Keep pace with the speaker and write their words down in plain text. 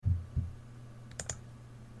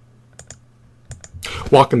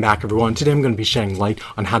Welcome back, everyone. Today I'm going to be shedding light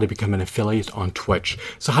on how to become an affiliate on Twitch.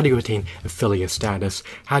 So how do you attain affiliate status?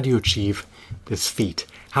 How do you achieve this feat?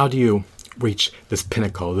 How do you reach this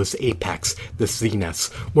pinnacle, this apex, this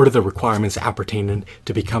zenith? What are the requirements appertaining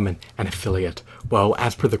to becoming an affiliate? Well,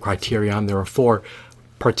 as per the criterion, there are 4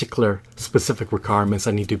 particular specific requirements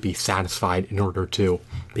that need to be satisfied in order to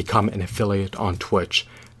become an affiliate on Twitch.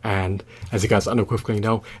 And as you guys unequivocally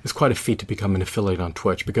know, it's quite a feat to become an affiliate on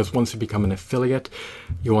Twitch, because once you become an affiliate,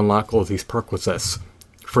 you unlock all these perquisites.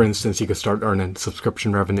 For instance, you can start earning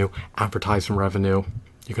subscription revenue, advertising revenue,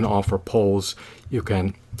 you can offer polls, you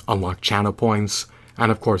can unlock channel points,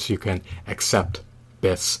 and of course you can accept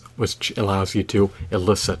bits, which allows you to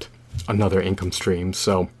elicit another income stream.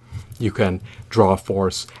 So you can draw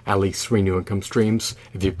force at least 3 new income streams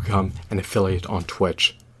if you become an affiliate on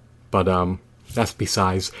Twitch. But that's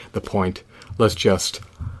besides the point. Let's just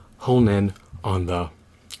hone in on the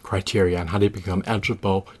criteria on how to become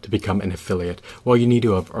eligible to become an affiliate. Well, you need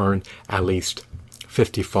to have earned at least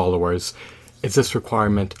 50 followers. Is this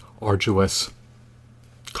requirement arduous,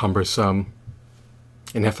 cumbersome,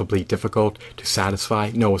 ineffably difficult to satisfy?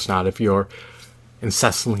 No, it's not. If you're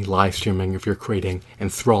incessantly live streaming, if you're creating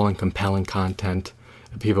enthralling, compelling content,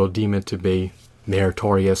 if people deem it to be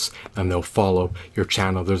meritorious, then they'll follow your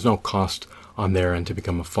channel. There's no cost on their end to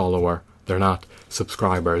become a follower. They're not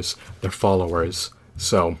subscribers, they're followers.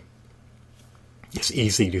 So it's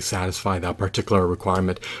easy to satisfy that particular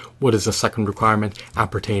requirement. What is the second requirement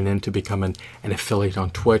appertaining to becoming an affiliate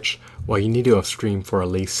on Twitch? Well, you need to have streamed for at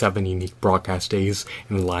least 7 unique broadcast days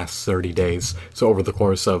in the last 30 days. So over the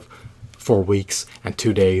course of 4 weeks and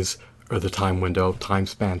 2 days, or the time window, time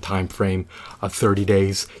span, time frame of 30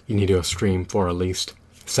 days, you need to have streamed for at least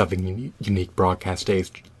 7 unique broadcast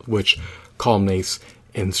days, which culminates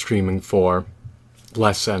in streaming for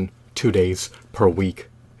less than 2 days per week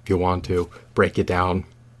if you want to break it down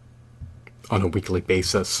on a weekly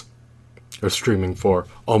basis, or streaming for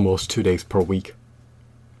almost 2 days per week.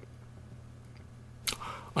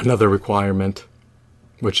 Another requirement,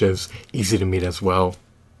 which is easy to meet as well,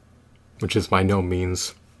 which is by no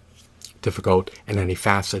means difficult in any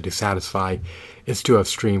facet to satisfy, is to have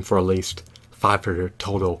streamed for at least 500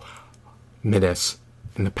 total minutes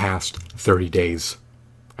in the past 30 days.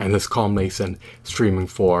 And this culminates in streaming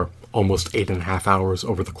for almost 8.5 hours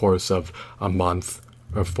over the course of a month,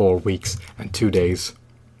 or 4 weeks and 2 days,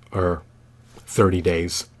 or 30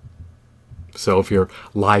 days. So if you're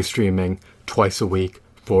live streaming twice a week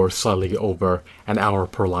for slightly over an hour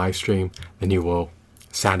per live stream, then you will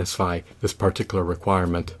satisfy this particular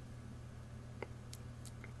requirement.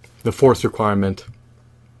 The 4th requirement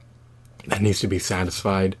that needs to be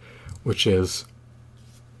satisfied, which is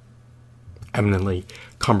eminently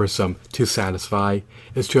cumbersome to satisfy,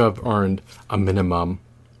 is to have earned a minimum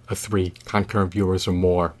of 3 concurrent viewers or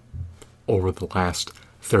more over the last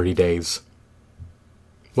 30 days.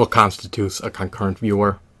 What constitutes a concurrent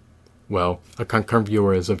viewer? Well, a concurrent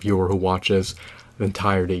viewer is a viewer who watches the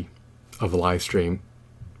entirety of a live stream.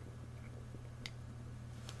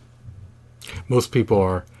 Most people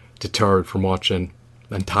are deterred from watching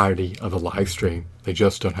the entirety of a live stream. They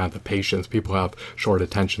just don't have the patience. People have short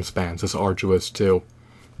attention spans. It's arduous to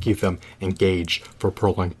keep them engaged for a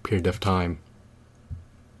prolonged period of time.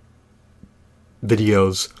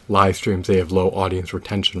 Videos, live streams, they have low audience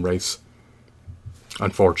retention rates,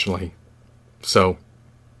 unfortunately. So,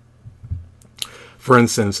 for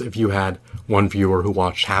instance, if you had one viewer who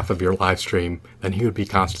watched half of your live stream, then he would be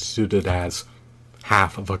constituted as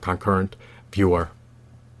half of a concurrent viewer.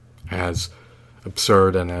 As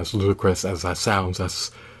absurd and as ludicrous as that sounds, that's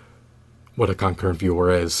what a concurrent viewer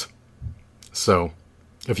is. So,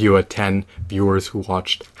 if you had 10 viewers who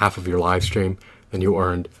watched half of your live stream, then you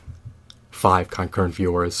earned 5 concurrent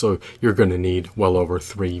viewers. So you're going to need well over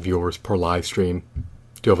 3 viewers per live stream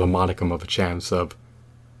to have a modicum of a chance of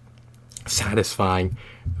satisfying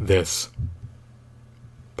this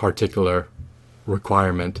particular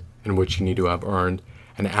requirement, in which you need to have earned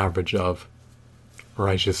an average of, or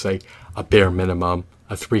I should say, a bare minimum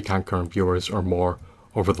of 3 concurrent viewers or more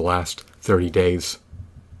over the last 30 days.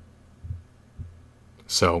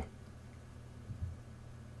 So,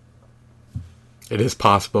 it is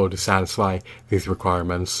possible to satisfy these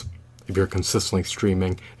requirements if you're consistently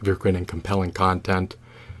streaming, if you're creating compelling content,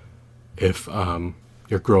 if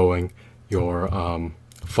you're growing your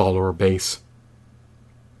follower base,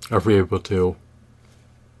 or if you're able to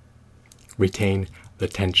retain the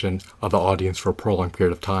attention of the audience for a prolonged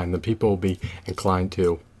period of time, then people will be inclined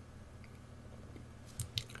to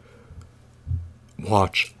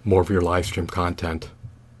watch more of your live stream content.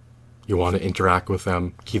 You want to interact with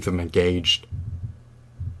them, keep them engaged,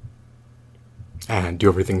 and do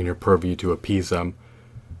everything in your purview to appease them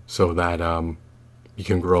so that you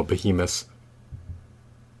can grow a behemoth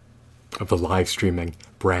of a live streaming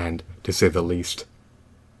brand, to say the least.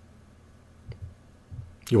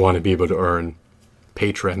 You want to be able to earn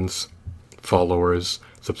patrons, followers,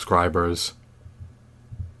 subscribers,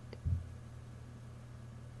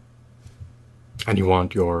 and you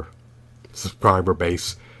want your subscriber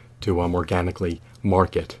base to organically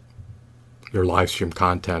market your live stream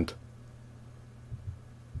content.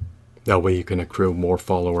 That way you can accrue more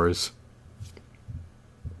followers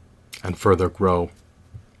and further grow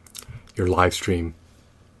your live stream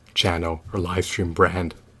channel or live stream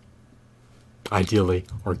brand. Ideally,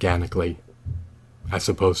 organically, as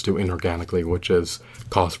opposed to inorganically, which is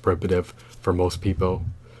cost prohibitive for most people.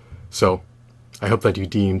 So, I hope that you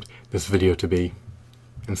deemed this video to be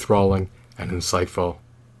enthralling and insightful.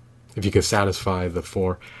 If you can satisfy the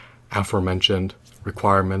 4 aforementioned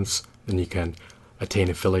requirements, then you can attain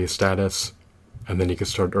affiliate status, and then you can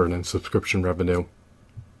start earning subscription revenue.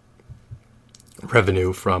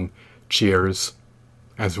 Revenue from cheers,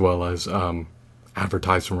 as well as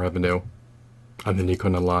advertising revenue. And then you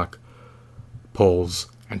can unlock polls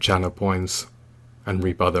and channel points and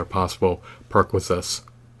reap other possible perquisites.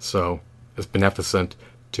 So it's beneficent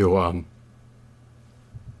to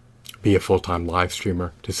be a full-time live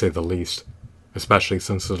streamer, to say the least, especially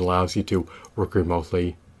since it allows you to work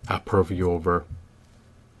remotely, have purview over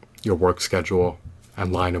your work schedule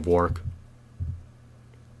and line of work,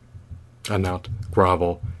 and not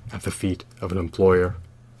grovel at the feet of an employer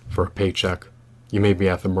for a paycheck. You may be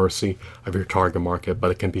at the mercy of your target market,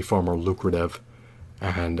 but it can be far more lucrative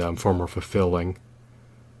and far more fulfilling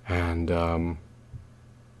and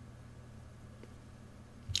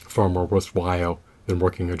far more worthwhile than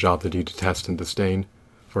working a job that you detest and disdain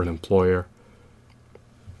for an employer.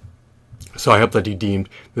 So I hope that you deemed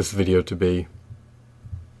this video to be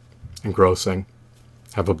engrossing.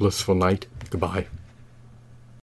 Have a blissful night. Goodbye.